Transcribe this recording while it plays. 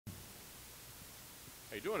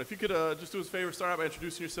How you doing? If you could just do us a favor, start out by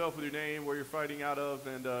introducing yourself with your name, where you're fighting out of,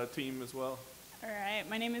 and team as well. All right,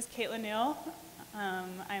 my name is Kaytlin.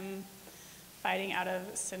 I'm fighting out of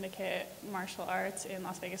Syndicate Martial Arts in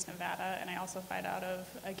Las Vegas, Nevada, and I also fight out of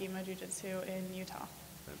Agima Jiu-Jitsu in Utah.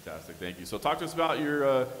 Fantastic, thank you. So talk to us about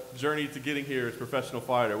your journey to getting here as a professional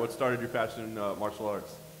fighter. What started your passion in martial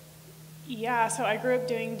arts? Yeah, so I grew up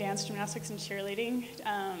doing dance, gymnastics, and cheerleading.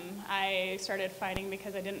 I started fighting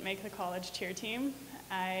because I didn't make the college cheer team.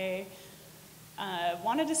 I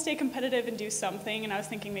wanted to stay competitive and do something, and I was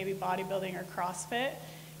thinking maybe bodybuilding or CrossFit.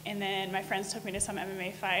 And then my friends took me to some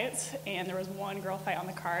MMA fights, and there was one girl fight on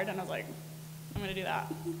the card, and I was like, I'm gonna do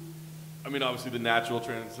that. I mean, obviously the natural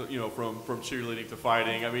trends, from cheerleading to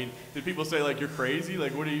fighting. I mean, did people say like you're crazy?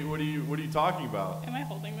 Like, what are you talking about? Am I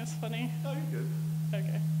holding this funny? Oh, you're good.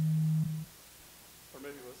 Okay. Or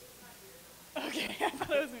maybe it was. Okay, I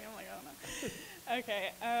thought it was me. I'm like, I don't know. Okay,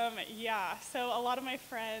 yeah, so a lot of my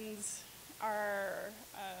friends are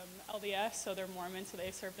LDS, so they're Mormon, so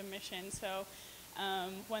they served a mission. So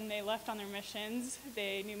when they left on their missions,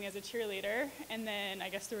 they knew me as a cheerleader, and then I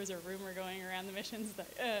guess there was a rumor going around the missions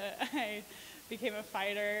that I became a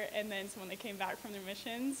fighter, and then so when they came back from their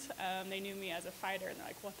missions, they knew me as a fighter, and they're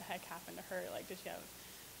like, what the heck happened to her? Like, did she have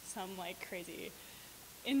some, like, crazy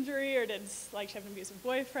injury, or did like she have an abusive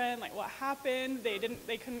boyfriend? Like, what happened? They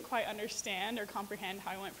couldn't quite understand or comprehend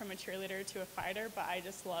how I went from a cheerleader to a fighter, but I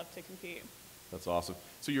just love to compete. That's awesome.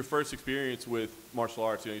 So your first experience with martial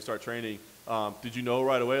arts, you start training, did you know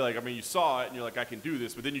right away, like, I mean, you saw it and you're like, I can do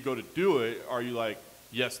this, but then you go to do it, are you like,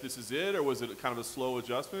 yes, this is it, or was it kind of a slow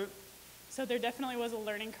adjustment? So there definitely was a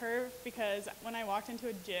learning curve, because when I walked into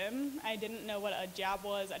a gym, I didn't know what a jab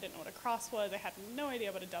was, I didn't know what a cross was, I had no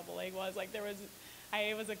idea what a double leg was. Like,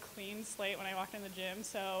 I was a clean slate when I walked in the gym,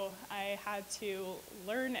 so I had to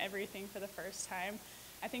learn everything for the first time.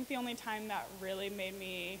 I think the only time that really made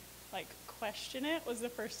me like question it was the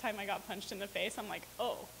first time I got punched in the face. I'm like,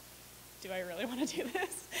 oh, do I really want to do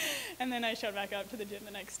this? And then I showed back up to the gym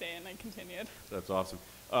the next day and I continued. That's awesome.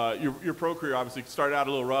 Your pro career obviously started out a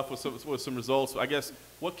little rough with some results. I guess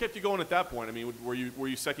what kept you going at that point? I mean, were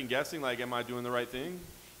you second guessing, like, am I doing the right thing?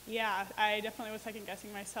 Yeah, I definitely was second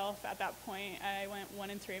guessing myself at that point. I went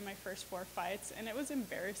 1-3 in my first 4 fights, and it was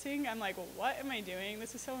embarrassing. I'm like, what am I doing?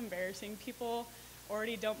 This is so embarrassing. People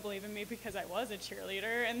already don't believe in me because I was a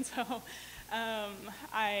cheerleader, and so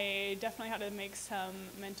I definitely had to make some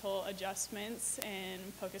mental adjustments and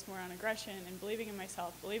focus more on aggression and believing in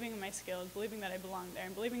myself, believing in my skills, believing that I belonged there,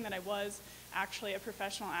 and believing that I was actually a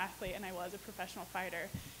professional athlete and I was a professional fighter.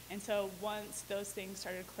 And so once those things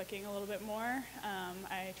started clicking a little bit more,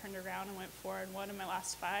 I turned around and went 4-1 in my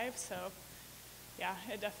last 5. So yeah,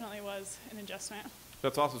 it definitely was an adjustment.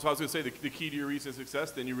 That's awesome. So I was going to say the key to your recent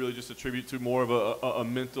success, then you really just attribute to more of a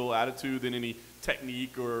mental attitude than any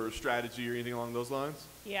technique or strategy or anything along those lines?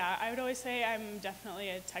 Yeah, I would always say I'm definitely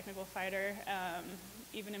a technical fighter.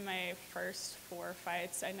 Even in my first 4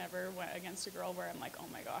 fights, I never went against a girl where I'm like, oh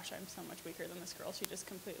my gosh, I'm so much weaker than this girl. She just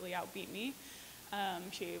completely outbeat me.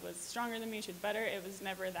 She was stronger than me, she was better. It was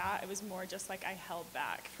never that. It was more just like I held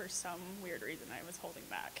back for some weird reason. I was holding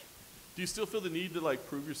back. Do you still feel the need to like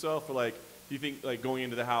prove yourself, or like, do you think like going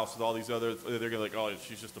into the house with all these other, they're gonna like, oh,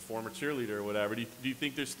 she's just a former cheerleader or whatever. Do you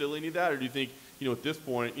think there's still any of that, or do you think, at this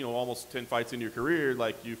point, almost 10 fights into your career,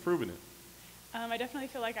 like you've proven it? I definitely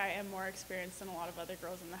feel like I am more experienced than a lot of other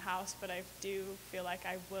girls in the house, but I do feel like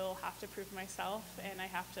I will have to prove myself, and I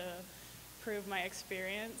have to prove my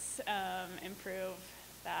experience, and prove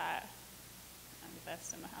that I'm the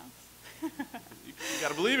best in the house. You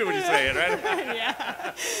gotta believe it when you say it, right?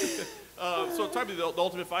 Yeah. So talk to me, the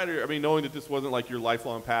Ultimate Fighter, I mean, knowing that this wasn't like your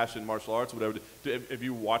lifelong passion, martial arts or whatever, have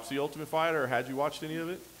you watched The Ultimate Fighter, or had you watched any of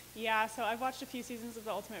it? Yeah, so I've watched a few seasons of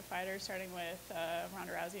The Ultimate Fighter, starting with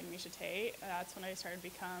Ronda Rousey and Miesha Tate. That's when I started to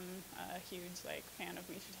become a huge fan of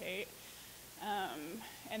Miesha Tate.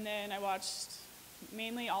 And then I watched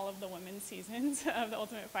mainly all of the women's seasons of The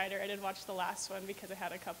Ultimate Fighter. I did watch the last one because I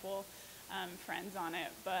had a couple friends on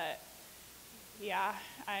it, but yeah,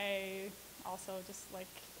 I also just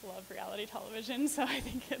love reality television, so I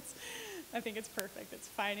think it's perfect. It's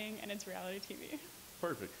fighting and it's reality TV.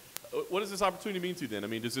 Perfect. What does this opportunity mean to you then? I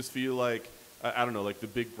mean, does this feel like, I don't know, like the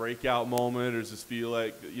big breakout moment, or does this feel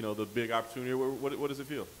like, the big opportunity? What does it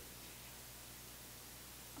feel?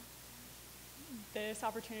 This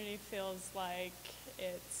opportunity feels like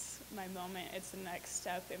it's my moment. It's the next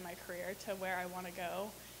step in my career to where I want to go.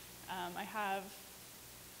 I have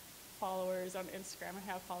followers on Instagram,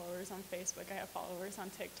 I have followers on Facebook, I have followers on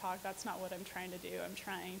TikTok. That's not what I'm trying to do. I'm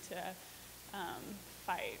trying to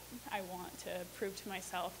fight. I want to prove to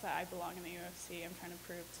myself that I belong in the UFC. I'm trying to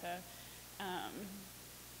prove to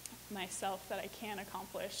myself that I can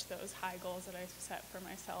accomplish those high goals that I set for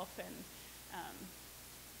myself, and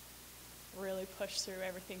really push through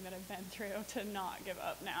everything that I've been through to not give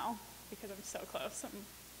up now, because I'm so close. I'm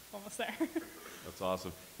almost there. That's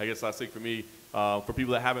awesome. I guess last thing for me, for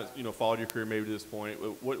people that haven't, followed your career maybe to this point,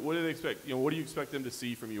 what do they expect? What do you expect them to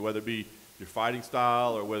see from you, whether it be your fighting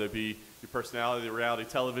style or whether it be your personality, the reality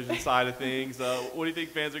television side of things? What do you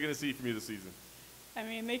think fans are going to see from you this season? I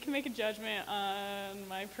mean, they can make a judgment on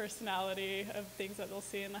my personality of things that they'll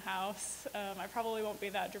see in the house. I probably won't be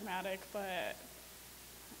that dramatic, but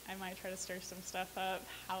I might try to stir some stuff up.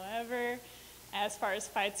 However, as far as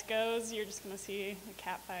fights goes, you're just going to see a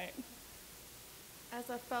cat fight. As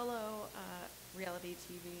a fellow reality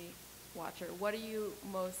TV watcher, what are you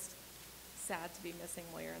most sad to be missing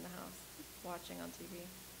while you're in the house watching on TV?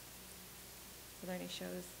 Are there any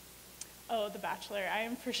shows? Oh, The Bachelor. I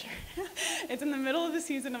am for sure. It's in the middle of the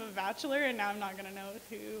season of The Bachelor, and now I'm not going to know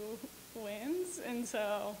who wins. And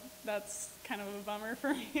so that's kind of a bummer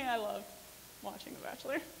for me. I love watching The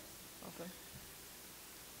Bachelor. Awesome.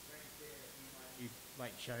 You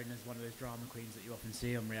like shown as one of those drama queens that you often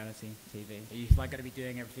see on reality TV? Are you like going to be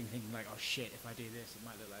doing everything thinking like, oh shit, if I do this, it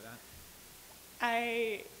might look like that?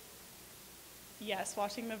 Yes,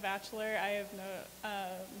 watching The Bachelor, I have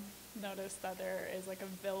noticed that there is like a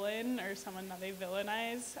villain or someone that they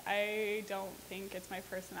villainize. I don't think it's my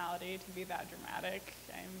personality to be that dramatic.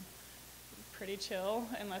 I'm pretty chill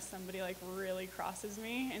unless somebody like really crosses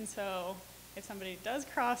me. And so if somebody does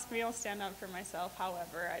cross me, I'll stand up for myself.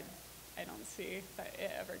 However, I don't see it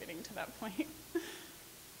ever getting to that point.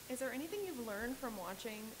 Is there anything you've learned from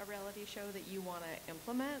watching a reality show that you want to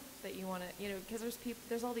implement, that you want to, because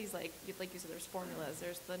there's all these like you said, there's formulas,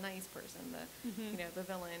 there's the nice person, the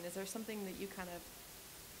villain. Is there something that you kind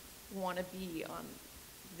of want to be on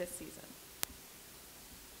this season?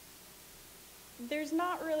 There's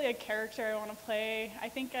not really a character I want to play. I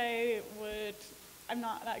think I'm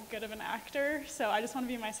not that good of an actor, so I just want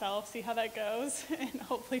to be myself, see how that goes, and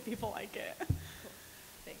hopefully people like it. Cool.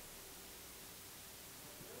 Thanks.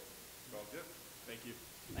 Well, good. Thank you.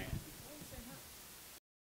 All right.